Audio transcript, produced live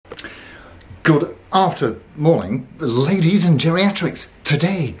Good after morning, ladies and geriatrics.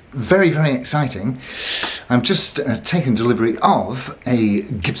 Today, very, very exciting. I've just taken delivery of a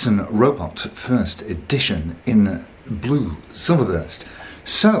Gibson Robot first edition in blue silverburst.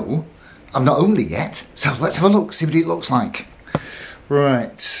 So, I've not owned it yet, so let's have a look, see what it looks like.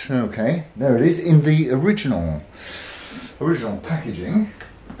 Right, okay, there it is in the original packaging.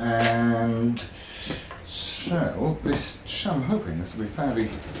 And so, I'm hoping this will be fairly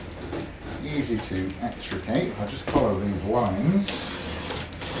easy to extricate if I just follow these lines.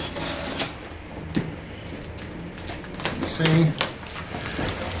 You see,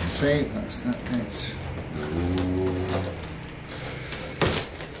 that's that bit.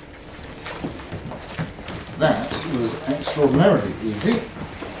 That was extraordinarily easy,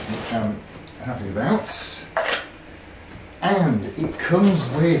 which I'm happy about. And it comes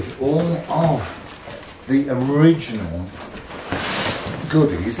with all of the original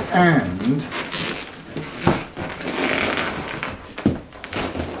goodies and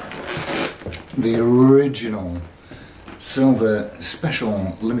the original silver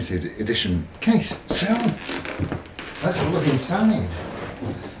special limited edition case. So let's have a look inside.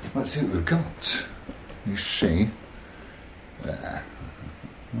 Let's see what we've got. You see there.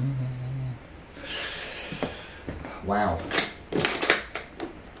 Wow.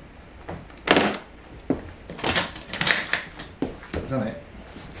 Done it.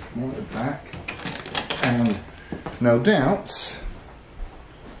 More at the back, and no doubt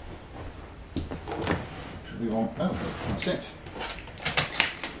should we want? Oh, that's it.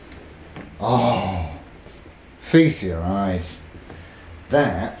 Oh, feast your eyes.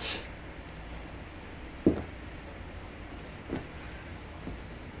 That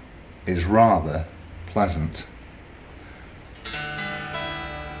is rather pleasant.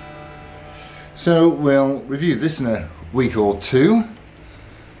 So we'll review this in a week or two.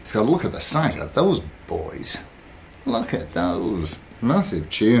 Let's go look at the size of those boys. Look at those massive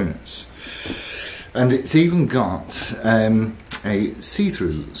tuners. And it's even got a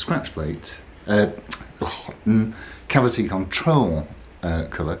see-through scratch plate, cavity control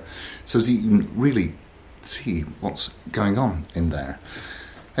cover, so that you can really see what's going on in there.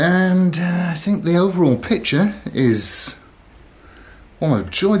 And I think the overall picture is one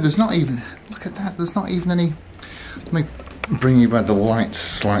of joy. There's not even, look at that, there's not even any. Let me bring you by the light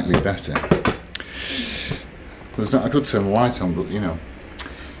slightly better. There's not, I could turn the light on, but you know.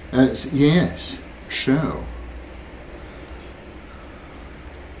 Yes, show.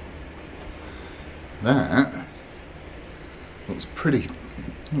 That looks pretty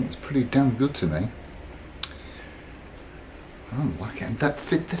damn good to me. Oh, look at that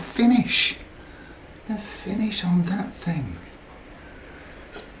fit, the finish on that thing.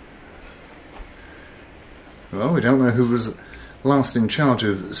 Well, we don't know who was last in charge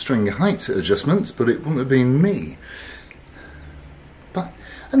of string height adjustments, but it wouldn't have been me. But,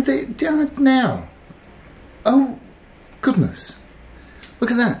 and they now, oh goodness,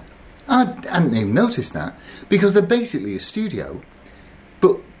 look at that. I hadn't even noticed that, because they're basically a studio,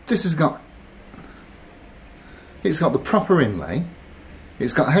 but this has got, it's got the proper inlay,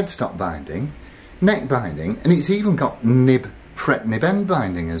 it's got headstock binding, neck binding, and it's even got fret nib end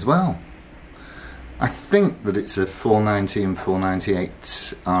binding as well. I think that it's a 490 and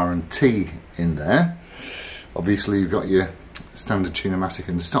 498 R&T in there. Obviously you've got your standard tunematic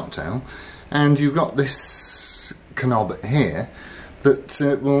and stoptail, and you've got this knob here that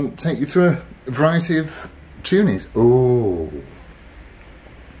will take you through a variety of tunings. Oh,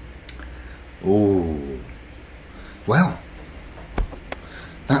 well,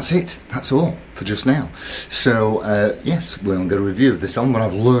 that's it. That's all for just now. So yes, we'll get a review of this on when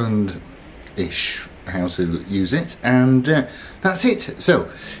I've learned-ish how to use it, and that's it.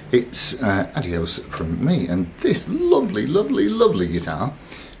 So it's adios from me and this lovely, lovely, lovely guitar,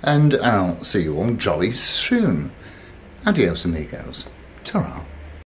 and I'll see you all jolly soon. Adios amigos. Ta-ra.